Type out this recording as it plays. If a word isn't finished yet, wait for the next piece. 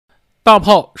大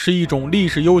炮是一种历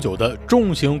史悠久的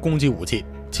重型攻击武器，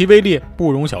其威力不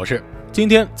容小视。今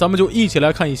天咱们就一起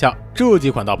来看一下这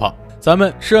几款大炮。咱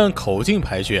们是按口径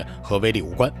排序，和威力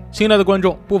无关。新来的观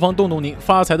众不妨动动您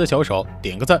发财的小手，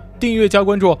点个赞、订阅加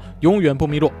关注，永远不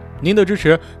迷路。您的支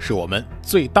持是我们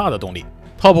最大的动力。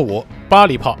TOP5巴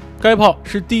黎炮，该炮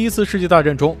是第一次世界大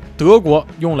战中德国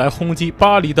用来轰击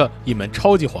巴黎的一门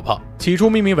超级火炮，起初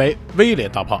命名为威廉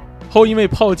大炮，后因为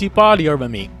炮击巴黎而闻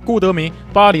名，故得名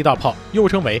巴黎大炮，又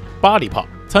称为巴黎炮。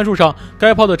参数上，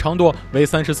该炮的长度为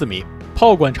34米，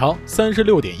炮管长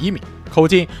36.1米，口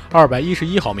径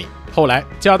211毫米，后来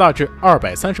加大至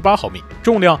238毫米，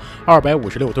重量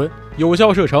256吨，有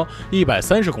效射程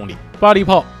130公里。巴黎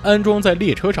炮安装在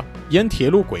列车上，沿铁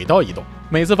路轨道移动，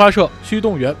每次发射需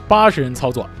动员80人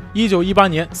操作。1918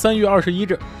年3月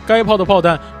21日，该炮的炮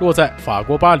弹落在法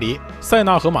国巴黎塞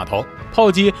纳河码头，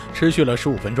炮击持续了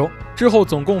15分钟，之后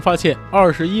总共发现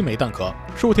21枚弹壳。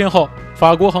数天后，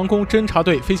法国航空侦察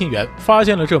队飞行员发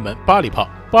现了这门巴黎炮。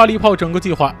巴黎炮整个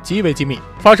计划极为机密，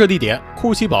发射地点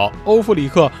库西堡欧夫里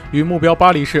克与目标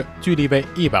巴黎市距离为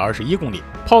121公里，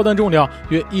炮弹重量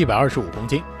约125公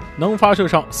斤，能发射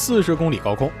上40公里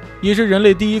高空，也是人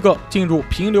类第一个进入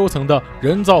平流层的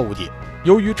人造物体。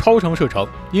由于超长射程，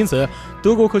因此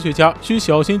德国科学家需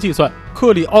小心计算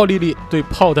克里奥利力对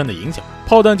炮弹的影响。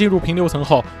炮弹进入平流层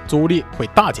后，阻力会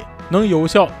大减，能有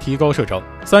效提高射程。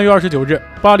3月29日，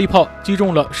巴黎炮击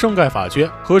中了圣盖法学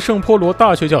和圣波罗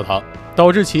大学教堂，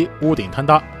导致其屋顶坍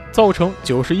塌，造成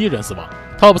91人死亡。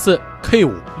TOP4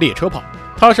 K5 列车炮，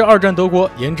它是2战德国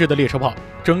研制的列车炮，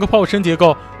整个炮身结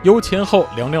构由前后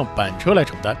2辆板车来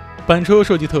承担，板车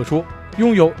设计特殊，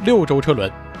拥有6轴车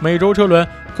轮，每轴车轮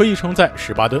可以承载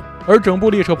18吨，而整部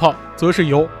列车炮则是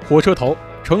由火车头、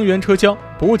成员车厢、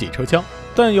补给车厢、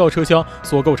弹药车厢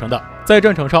所构成的。在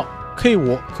战场上，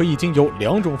 K5 可以经由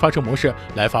2种发射模式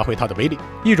来发挥它的威力，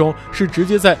一种是直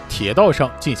接在铁道上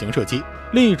进行射击，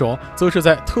另一种则是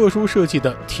在特殊设计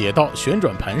的铁道旋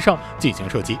转盘上进行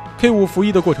射击。K5 服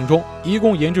役的过程中，一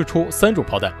共研制出3种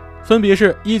炮弹，分别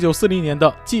是1940年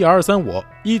的 GR35、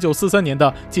1943年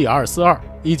的 GR42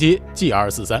 以及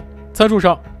GR43。参数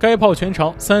上，该炮全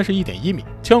长31.1米，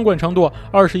枪管长度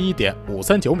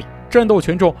21.539米，战斗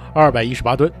权重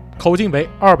218吨，口径为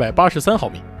283毫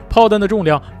米，炮弹的重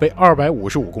量为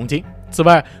255公斤。此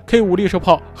外， K5 列车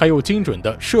炮还有精准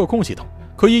的射控系统，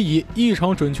可以以异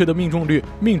常准确的命中率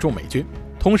命中美军。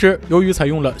同时，由于采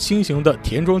用了新型的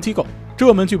填装机构，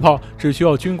这门巨炮只需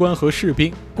要军官和士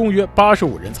兵共约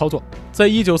85人操作。在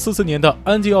1944年的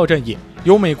安吉奥战役，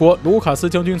由美国卢卡斯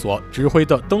将军所指挥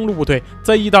的登陆部队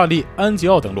在意大利安吉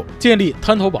奥登陆，建立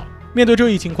滩头堡。面对这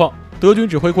一情况，德军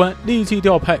指挥官立即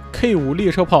调派 K5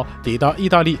 列车炮抵达意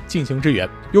大利进行支援。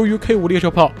由于 K5 列车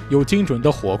炮有精准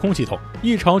的火控系统，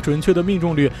异常准确的命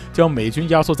中率将美军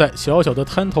压缩在小小的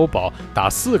滩头堡达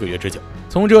4个月之久。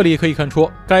从这里可以看出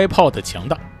该炮的强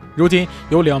大。如今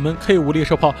有2门 K5 列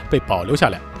车炮被保留下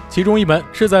来，其中一门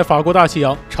是在法国大西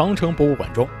洋长城博物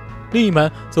馆中，另一门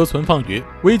则存放于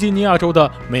维吉尼亚州的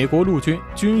美国陆军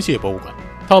军械博物馆。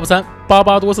TOP3 巴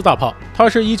巴多斯大炮，它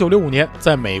是1965年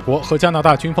在美国和加拿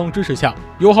大军方支持下，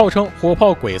由号称火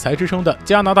炮鬼才之称的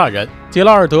加拿大人杰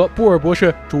拉尔德·布尔博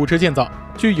士主持建造。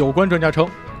据有关专家称，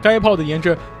该炮的研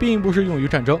制并不是用于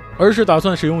战争，而是打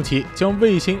算使用其将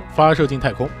卫星发射进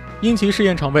太空，因其试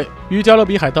验场位于加勒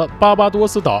比海的巴巴多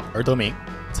斯岛而得名。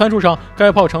参数上，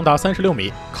该炮长达36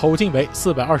米，口径为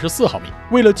424毫米。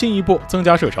为了进一步增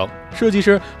加射程，设计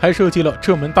师还设计了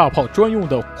这门大炮专用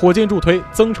的火箭助推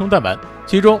增程弹丸，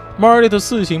其中 Marlit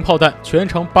 4型炮弹全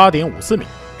长8.54米，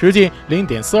直径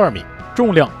0.42米，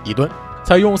重量1吨，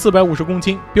采用450公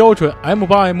斤标准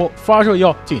M8M 发射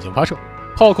药进行发射，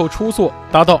炮口初速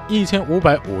达到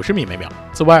1550米每秒。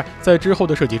此外，在之后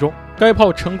的射击中，该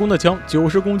炮成功的将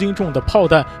90公斤重的炮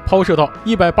弹抛射到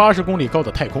180公里高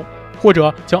的太空，或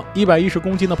者将110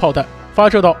公斤的炮弹发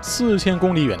射到4000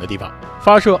公里远的地方。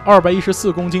发射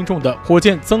214公斤重的火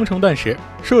箭增程弹时，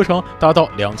射程达到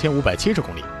2570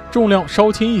公里。重量稍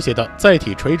轻一些的载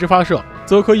体垂直发射，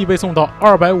则可以被送到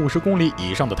250公里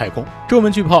以上的太空。这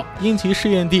门巨炮因其试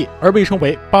验地而被称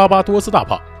为巴巴多斯大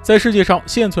炮。在世界上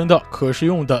现存的可食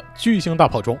用的巨型大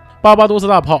炮中，巴巴多斯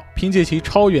大炮凭借其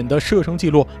超远的射程记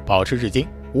录保持至今，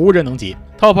无人能及。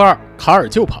TOP2 卡尔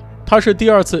臼炮，它是第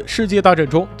2次世界大战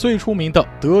中最出名的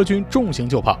德军重型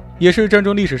臼炮，也是战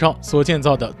争历史上所建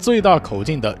造的最大口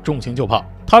径的重型臼炮。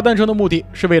它诞生的目的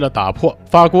是为了打破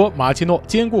法国马其诺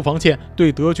坚固防线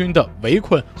对德军的围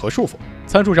困和束缚。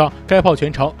参数上，该炮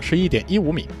全长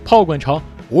11.15米，炮管长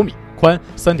5米，宽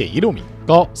3.16米，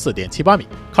高4.78米。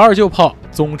卡尔臼炮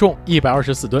总重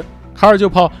124吨，卡尔臼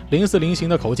炮040型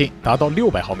的口径达到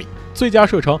600毫米，最佳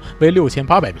射程为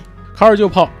6800米。卡尔臼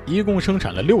炮一共生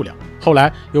产了6辆，后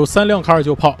来有3辆卡尔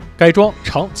臼炮改装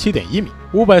长7.1米、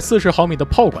540毫米的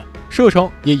炮管，射程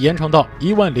也延长到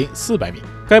10400米。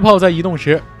该炮在移动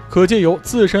时可借由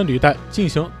自身履带进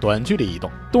行短距离移动，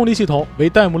动力系统为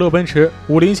戴姆勒奔驰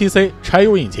 507C 柴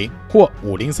油引擎或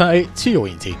 503A 汽油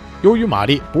引擎。由于马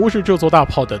力不是这座大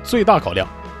炮的最大考量，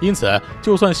因此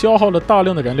就算消耗了大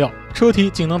量的燃料，车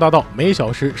体仅能达到每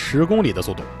小时10公里的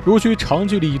速度。如需长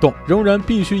距离移动，仍然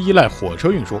必须依赖火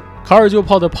车运输。卡尔臼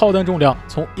炮的炮弹重量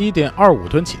从 1.25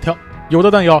 吨起跳，有的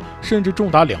弹药甚至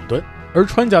重达2吨。而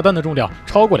穿甲弹的重量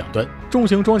超过2吨，重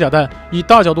型装甲弹以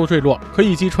大角度坠落，可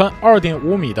以击穿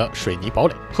 2.5 米的水泥堡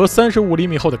垒和35厘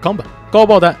米厚的钢板；高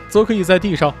爆弹则可以在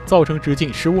地上造成直径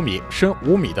15米、深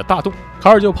5米的大洞。卡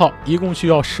尔臼炮一共需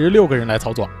要16个人来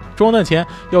操作，装弹前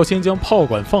要先将炮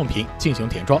管放平进行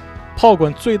填装，炮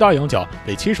管最大仰角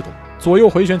为70度，左右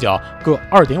回旋角各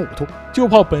 2.5度。臼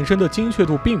炮本身的精确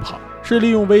度并不好，是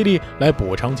利用威力来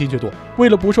补偿精确度。为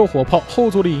了不受火炮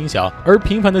后坐力影响而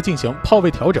频繁地进行炮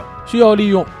位调整，需要利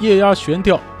用液压悬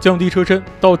吊降低车身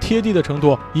到贴地的程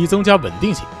度，以增加稳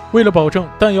定性。为了保证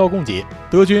弹药供给，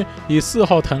德军以4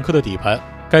号坦克的底盘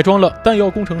改装了弹药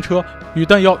工程车与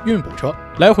弹药运补车，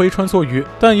来回穿梭于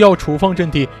弹药储放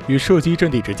阵地与射击阵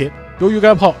地之间。由于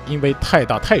该炮因为太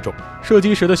大太重，射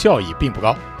击时的效益并不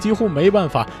高，几乎没办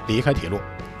法离开铁路，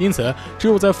因此只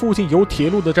有在附近有铁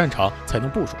路的战场才能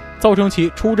部署，造成其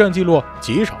出战记录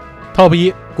极少。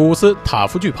TOP1古斯塔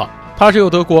夫巨炮，它是由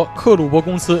德国克鲁伯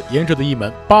公司研制的一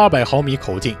门800毫米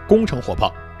口径工程火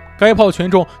炮，该炮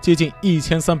全重接近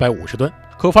1350吨，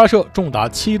可发射重达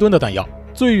7吨的弹药，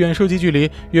最远射击距离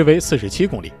约为47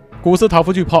公里。古斯塔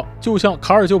夫巨炮就像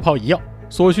卡尔臼炮一样，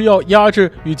所需要压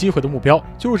制与击毁的目标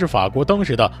就是法国当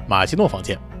时的马其诺防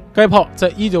线。该炮在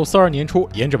1942年初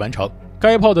研制完成，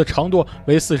该炮的长度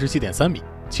为 47.3 米，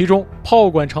其中炮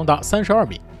管长达32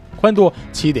米，宽度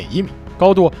 7.1 米，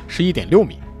高度 11.6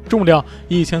 米，重量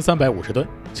1350吨。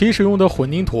其使用的混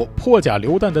凝土破甲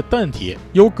榴弹的弹体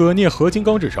由铬镍合金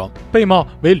钢制成，背帽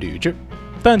为铝制，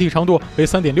弹体长度为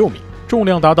 3.6 米，重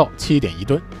量达到 7.1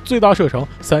 吨，最大射程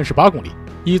38公里。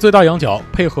以最大仰角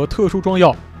配合特殊装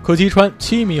药，可击穿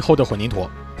7米厚的混凝土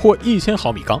或1000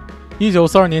毫米钢。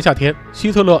1942年夏天，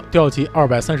希特勒调集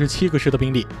237个师的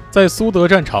兵力，在苏德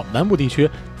战场南部地区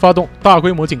发动大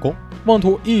规模进攻，妄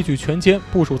图一举全歼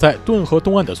部署在顿河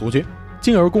东岸的苏军，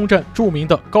进而攻占著名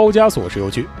的高加索石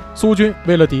油区。苏军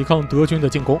为了抵抗德军的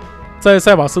进攻，在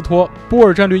塞瓦斯托波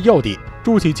尔战略要地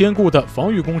筑起坚固的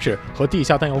防御工事和地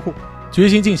下弹药库，决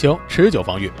心进行持久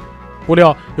防御。不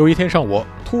料有一天上午，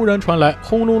突然传来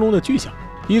轰隆隆的巨响，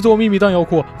一座秘密弹药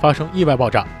库发生意外爆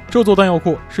炸。这座弹药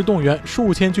库是动员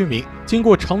数千军民经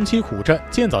过长期苦战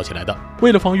建造起来的，为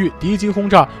了防御敌机轰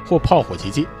炸或炮火袭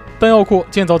击，弹药库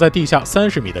建造在地下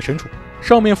30米的深处，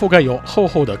上面覆盖有厚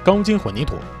厚的钢筋混凝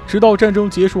土。直到战争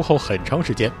结束后很长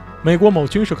时间，美国某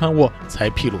军事刊物才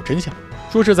披露真相，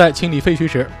说是在清理废墟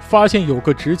时发现有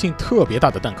个直径特别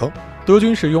大的弹坑，德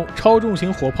军使用超重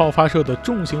型火炮发射的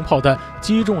重型炮弹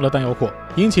击中了弹药库，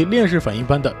引起链式反应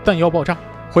般的弹药爆炸，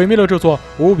毁灭了这座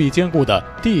无比坚固的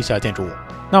地下建筑物。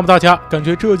那么大家感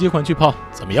觉这几款巨炮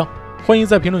怎么样？欢迎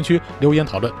在评论区留言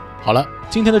讨论。好了，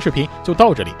今天的视频就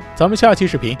到这里，咱们下期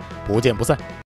视频不见不散。